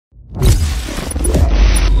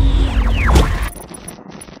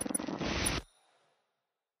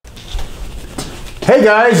Hey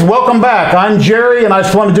guys, welcome back. I'm Jerry and I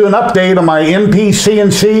just want to do an update on my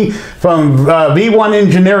MPCNC from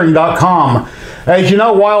v1engineering.com. As you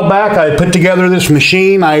know, a while back I put together this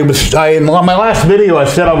machine. In my last video I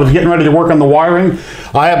said I was getting ready to work on the wiring.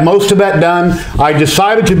 I have most of that done. I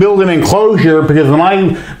decided to build an enclosure because when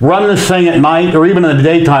I run this thing at night or even in the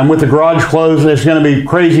daytime with the garage closed, it's going to be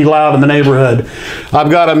crazy loud in the neighborhood. I've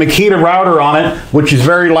got a Makita router on it, which is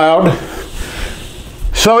very loud.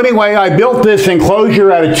 So anyway, I built this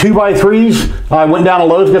enclosure out of 2x3s. I went down to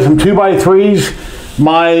Lowe's, got some 2x3s.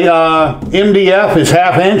 My MDF is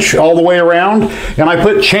 1/2 inch all the way around, and I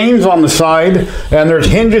put chains on the side, and there's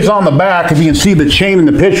hinges on the back. If you can see the chain in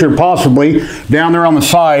the picture, possibly down there on the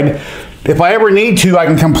side. If I ever need to, I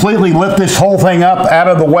can completely lift this whole thing up out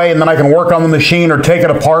of the way, and then I can work on the machine or take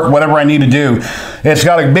it apart, whatever I need to do. It's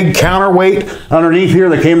got a big counterweight underneath here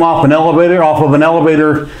that came off of an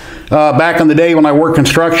elevator back in the day when I worked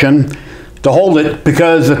construction to hold it,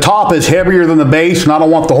 because the top is heavier than the base and I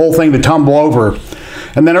don't want the whole thing to tumble over.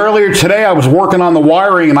 And then earlier today I was working on the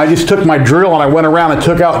wiring, and I just took my drill and I went around and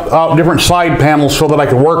took out different side panels so that I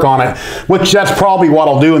could work on it, which that's probably what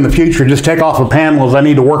I'll do in the future, just take off a panel as I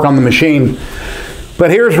need to work on the machine. But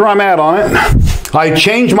here's where I'm at on it. I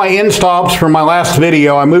changed my end stops from my last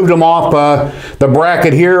video. I moved them off the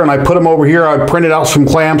bracket here and I put them over here. I printed out some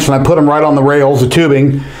clamps and I put them right on the rails, the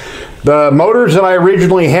tubing. The motors that I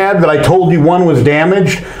originally had that I told you one was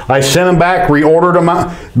damaged, I sent them back, reordered them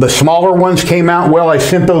out. The smaller ones came out well. I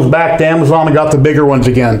sent those back to Amazon and got the bigger ones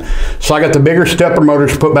again. So I got the bigger stepper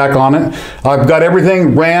motors put back on it. I've got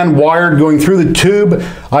everything wired going through the tube.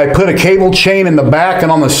 I put a cable chain in the back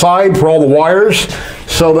and on the side for all the wires,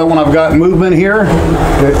 so that when I've got movement here,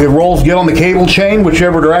 it rolls good on the cable chain,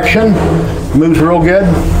 whichever direction. Moves real good.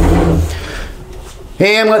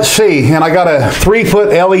 And let's see, and I got a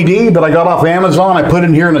 3-foot LED that I got off Amazon. I put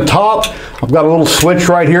in here in the top. I've got a little switch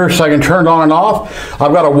right here so I can turn it on and off.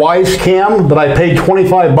 I've got a Wise cam that I paid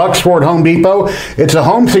 25 bucks for at Home Depot. It's a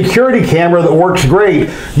home security camera that works great.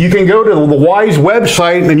 You can go to the Wise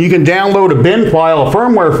website and you can download a bin file, a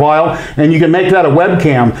firmware file, and you can make that a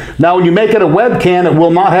webcam. Now when you make it a webcam, it will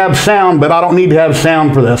not have sound, but I don't need to have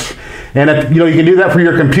sound for this. And you can do that for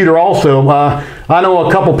your computer also. I know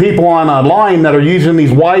a couple people online that are using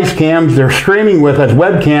these Wise cams they're streaming with as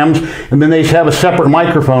webcams, and then they have a separate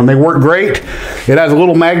microphone. They work great. It has a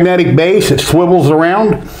little magnetic base. It swivels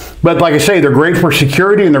around. But like I say, they're great for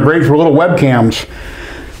security and they're great for little webcams.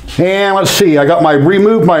 And let's see, I got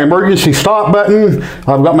removed my emergency stop button.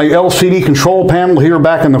 I've got my LCD control panel here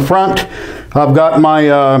back in the front. I've got my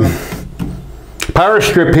power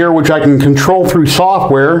strip here, which I can control through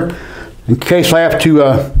software in case I have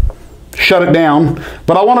to shut it down.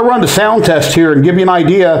 But I want to run the sound test here and give you an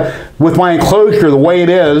idea with my enclosure, the way it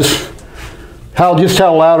is, just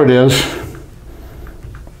how loud it is.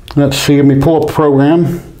 Let's see, let me pull up the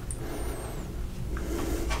program.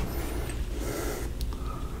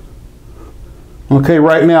 Okay,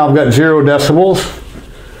 right now I've got 0 decibels.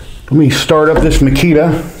 Let me start up this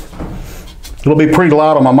Makita. It'll be pretty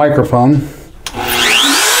loud on my microphone.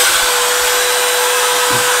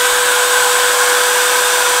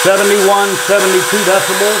 71, 72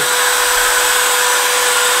 decibels.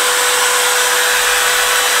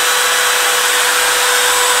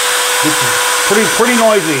 It's pretty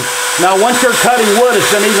noisy. Now once you're cutting wood, it's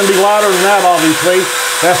going to even be louder than that, obviously.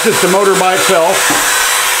 That's just the motor by itself.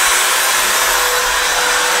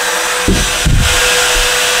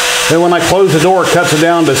 Then when I close the door, it cuts it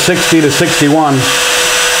down to 60 to 61.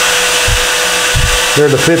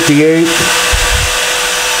 There's the 58.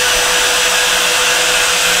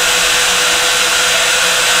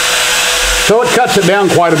 So it cuts it down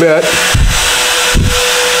quite a bit.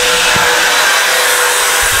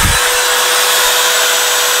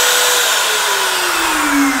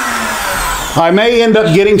 I may end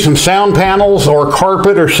up getting some sound panels or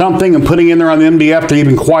carpet or something and putting in there on the MDF to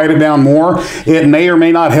even quiet it down more. It may or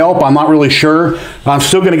may not help. I'm not really sure. I'm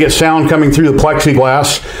still going to get sound coming through the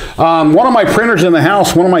plexiglass. One of my printers in the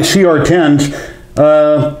house, one of my CR10s,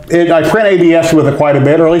 I print ABS with it quite a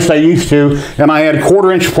bit, or at least I used to, and I had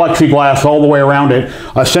 1/4 inch plexiglass all the way around it.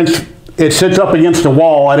 Since it sits up against a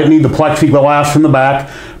wall, I didn't need the plexiglass in the back.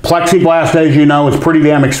 Plexiglass, as you know, is pretty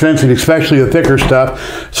damn expensive, especially the thicker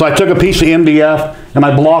stuff. So I took a piece of MDF and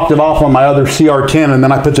I blocked it off on my other CR10, and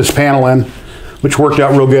then I put this panel in, which worked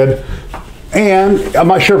out real good. And I'm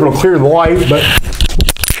not sure if it'll clear the light, but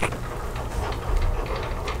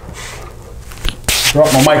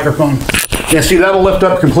drop my microphone. Yeah, see, that'll lift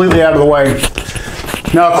up completely out of the way.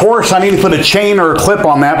 Now, of course, I need to put a chain or a clip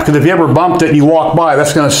on that, because if you ever bumped it and you walk by,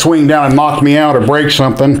 that's going to swing down and knock me out or break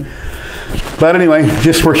something. But anyway,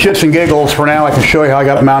 just for shits and giggles for now, I can show you how I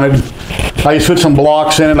got it mounted. I just put some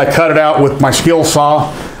blocks in it. I cut it out with my skill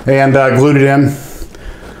saw and glued it in.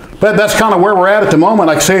 But that's kind of where we're at the moment.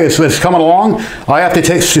 Like I say, it's coming along. I have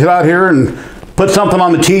to sit out here and put something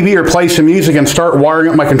on the TV or play some music and start wiring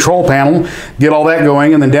up my control panel, get all that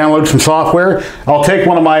going, and then download some software. I'll take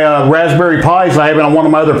one of my Raspberry Pis I have on one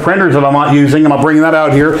of my other printers that I'm not using, and I'll bring that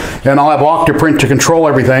out here, and I'll have Octoprint to control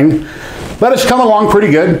everything. But it's coming along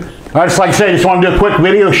pretty good. I just, like I say, just want to do a quick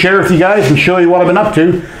video, share with you guys, and show you what I've been up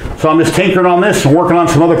to. So I'm just tinkering on this and working on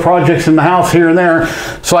some other projects in the house here and there.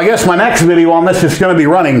 So I guess my next video on this is going to be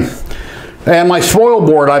running. And my spoil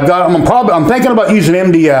board, I'm thinking about using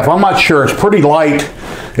MDF. I'm not sure. It's pretty light.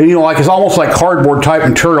 And, you know, like it's almost like cardboard type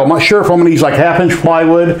material. I'm not sure if I'm going to use like 1/2-inch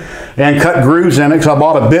plywood and cut grooves in it, because I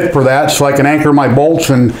bought a bit for that so I can anchor my bolts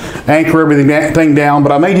and anchor everything down.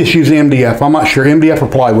 But I may just use MDF. I'm not sure. MDF or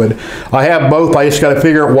plywood. I have both. I just got to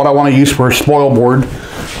figure out what I want to use for a spoil board.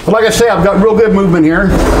 But like I say, I've got real good movement here.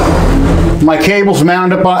 My cable's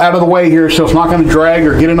mounted up out of the way here, so it's not going to drag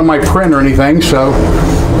or get into my print or anything.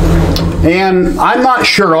 And I'm not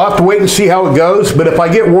sure. I'll have to wait and see how it goes. But if I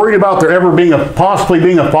get worried about there ever possibly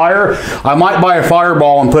being a fire, I might buy a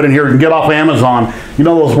fireball and put in here and get off Amazon. You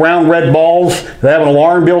know those round red balls? They have an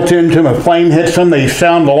alarm built into them. If a flame hits them, they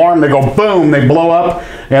sound the alarm. They go boom. They blow up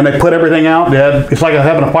and they put everything out. It's like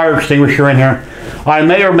having a fire extinguisher in here. I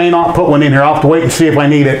may or may not put one in here. I'll have to wait and see if I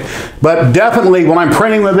need it. But definitely, when I'm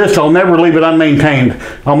printing with this, I'll never leave it unmaintained.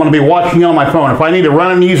 I'm going to be watching it on my phone. If I need to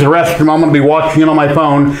run and use the restroom, I'm going to be watching it on my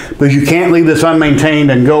phone, because you can't leave this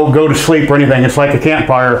unmaintained and go to sleep or anything. It's like a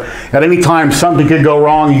campfire. At any time, something could go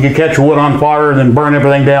wrong. You could catch wood on fire and then burn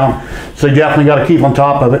everything down. So you definitely got to keep on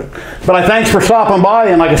top of it. But thanks for stopping by.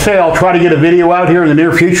 And like I say, I'll try to get a video out here in the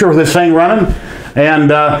near future with this thing running.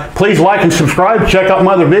 And please like and subscribe. Check out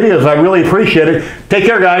my other videos. I really appreciate it. Take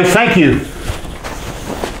care, guys. Thank you.